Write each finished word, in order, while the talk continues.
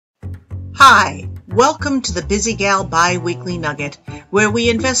Hi, welcome to the BusyGal Bi-Weekly Nugget, where we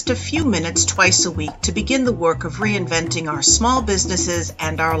invest a few minutes twice a week to begin the work of reinventing our small businesses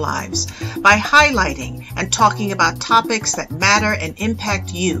and our lives by highlighting and talking about topics that matter and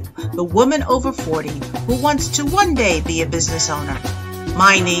impact you, the woman over 40 who wants to one day be a business owner.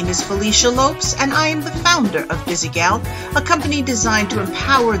 My name is Felicia Lopes, and I am the founder of BusyGal, a company designed to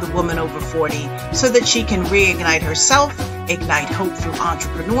empower the woman over 40 so that she can reignite herself, ignite hope through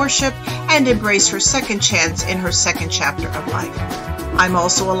entrepreneurship, and embrace her second chance in her second chapter of life. I'm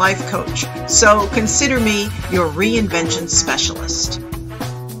also a life coach, so consider me your reinvention specialist.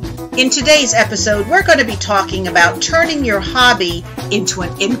 In today's episode, we're going to be talking about turning your hobby into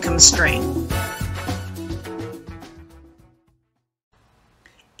an income stream.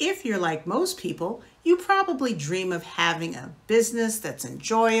 If you're like most people, you probably dream of having a business that's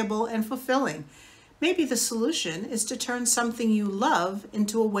enjoyable and fulfilling. Maybe the solution is to turn something you love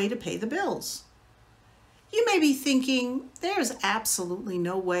into a way to pay the bills. You may be thinking, there's absolutely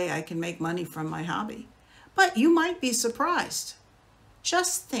no way I can make money from my hobby. But you might be surprised.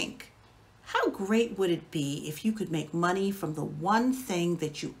 Just think, how great would it be if you could make money from the one thing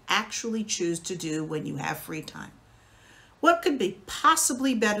that you actually choose to do when you have free time? What could be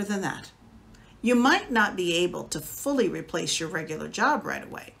possibly better than that? You might not be able to fully replace your regular job right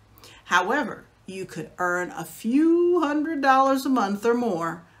away. However, you could earn a few $100s a month or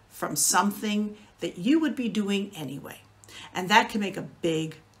more from something that you would be doing anyway. And that can make a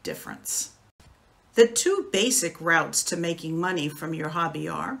big difference. The two basic routes to making money from your hobby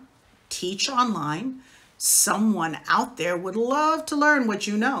are teach online. Someone out there would love to learn what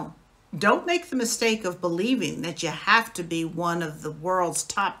you know. Don't make the mistake of believing that you have to be one of the world's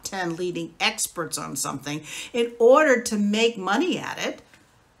top 10 leading experts on something in order to make money at it.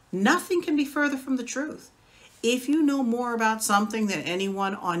 Nothing can be further from the truth. If you know more about something than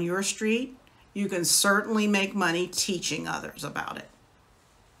anyone on your street, you can certainly make money teaching others about it.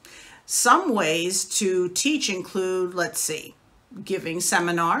 Some ways to teach include, giving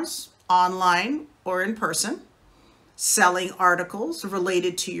seminars online or in person, selling articles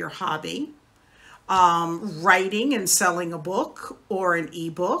related to your hobby, writing and selling a book or an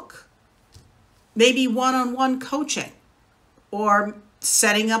ebook, maybe one-on-one coaching, or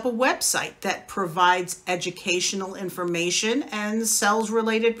setting up a website that provides educational information and sells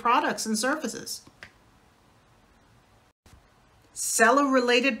related products and services. Sell a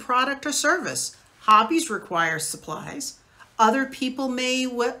related product or service. Hobbies require supplies. Other people may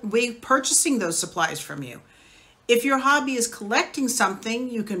be purchasing those supplies from you. If your hobby is collecting something,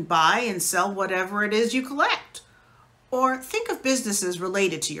 you can buy and sell whatever it is you collect. Or think of businesses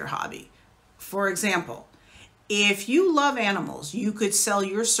related to your hobby. For example, if you love animals, you could sell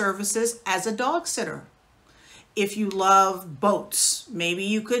your services as a dog sitter. If you love boats, maybe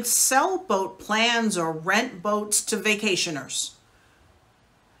you could sell boat plans or rent boats to vacationers.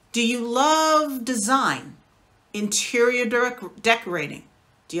 Do you love design, interior decorating?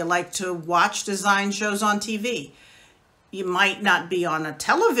 Do you like to watch design shows on TV? You might not be on a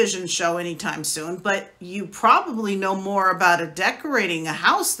television show anytime soon, but you probably know more about decorating a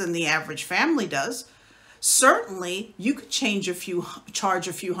house than the average family does. Certainly, you could charge a few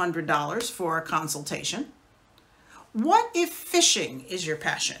 $100s for a consultation. What if fishing is your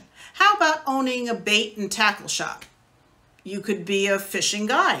passion? How about owning a bait and tackle shop? You could be a fishing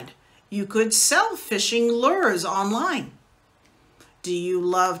guide. You could sell fishing lures online. Do you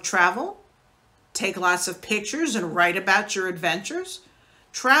love travel? Take lots of pictures and write about your adventures?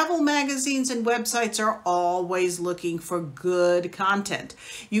 Travel magazines and websites are always looking for good content.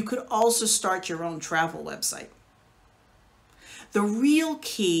 You could also start your own travel website. The real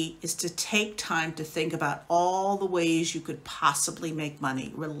key is to take time to think about all the ways you could possibly make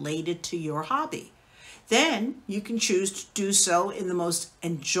money related to your hobby. Then you can choose to do so in the most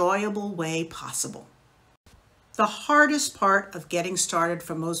enjoyable way possible. The hardest part of getting started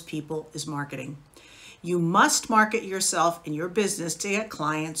for most people is marketing. You must market yourself and your business to get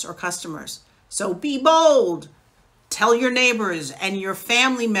clients or customers. So be bold. Tell your neighbors and your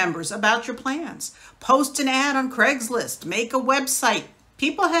family members about your plans. Post an ad on Craigslist. Make a website.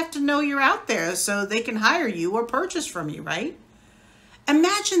 People have to know you're out there so they can hire you or purchase from you, right?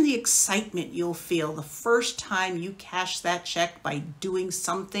 Imagine the excitement you'll feel the first time you cash that check by doing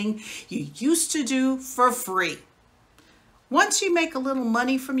something you used to do for free. Once you make a little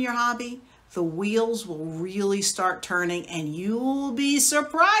money from your hobby, the wheels will really start turning and you'll be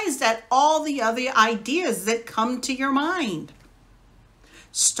surprised at all the other ideas that come to your mind.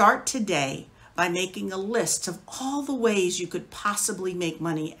 Start today by making a list of all the ways you could possibly make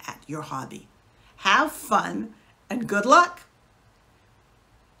money at your hobby. Have fun and good luck.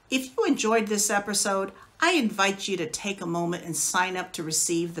 If you enjoyed this episode, I invite you to take a moment and sign up to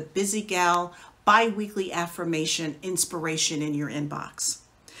receive the BusyGal bi-weekly affirmation inspiration in your inbox.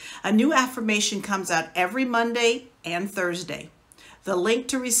 A new affirmation comes out every Monday and Thursday. The link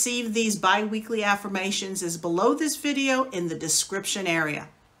to receive these bi-weekly affirmations is below this video in the description area.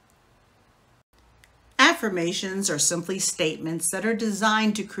 Affirmations are simply statements that are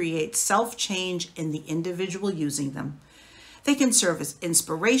designed to create self-change in the individual using them. They can serve as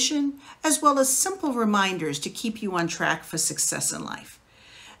inspiration as well as simple reminders to keep you on track for success in life.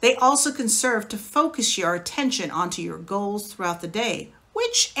 They also can serve to focus your attention onto your goals throughout the day,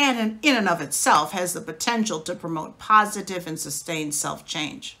 which in and of itself has the potential to promote positive and sustained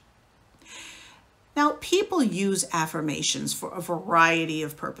self-change. Now, people use affirmations for a variety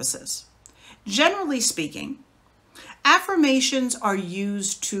of purposes. Generally speaking, affirmations are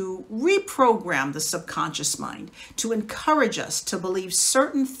used to reprogram the subconscious mind, to encourage us to believe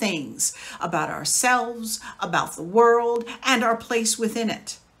certain things about ourselves, about the world, and our place within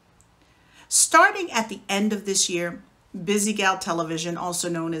it. Starting at the end of this year, BusyGal Television, also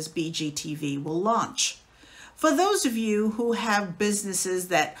known as BGTV, will launch. For those of you who have businesses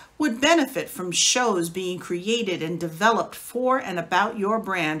that would benefit from shows being created and developed for and about your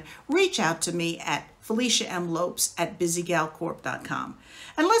brand, reach out to me at FeliciaMLopes@BusyGalCorp.com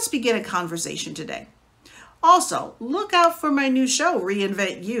and let's begin a conversation today. Also, look out for my new show,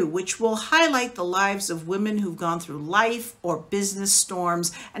 Reinvent You, which will highlight the lives of women who've gone through life or business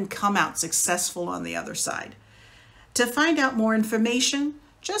storms and come out successful on the other side. To find out more information,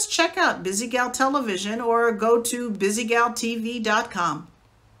 just check out BusyGal Television or go to BusyGalTV.com.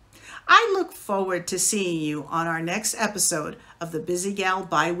 I look forward to seeing you on our next episode of the BusyGal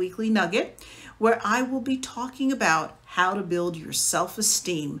Bi-Weekly Nugget, where I will be talking about how to build your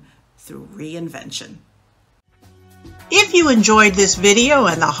self-esteem through reinvention. If you enjoyed this video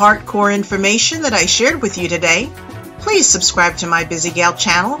and the hardcore information that I shared with you today, please subscribe to my BusyGal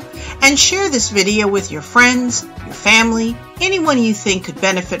channel and share this video with your friends, your family, anyone you think could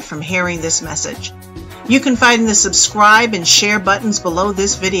benefit from hearing this message. You can find the subscribe and share buttons below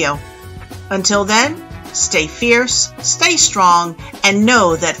this video. Until then, stay fierce, stay strong, and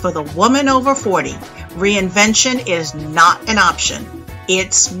know that for the woman over 40, reinvention is not an option,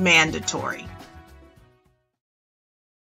 it's mandatory.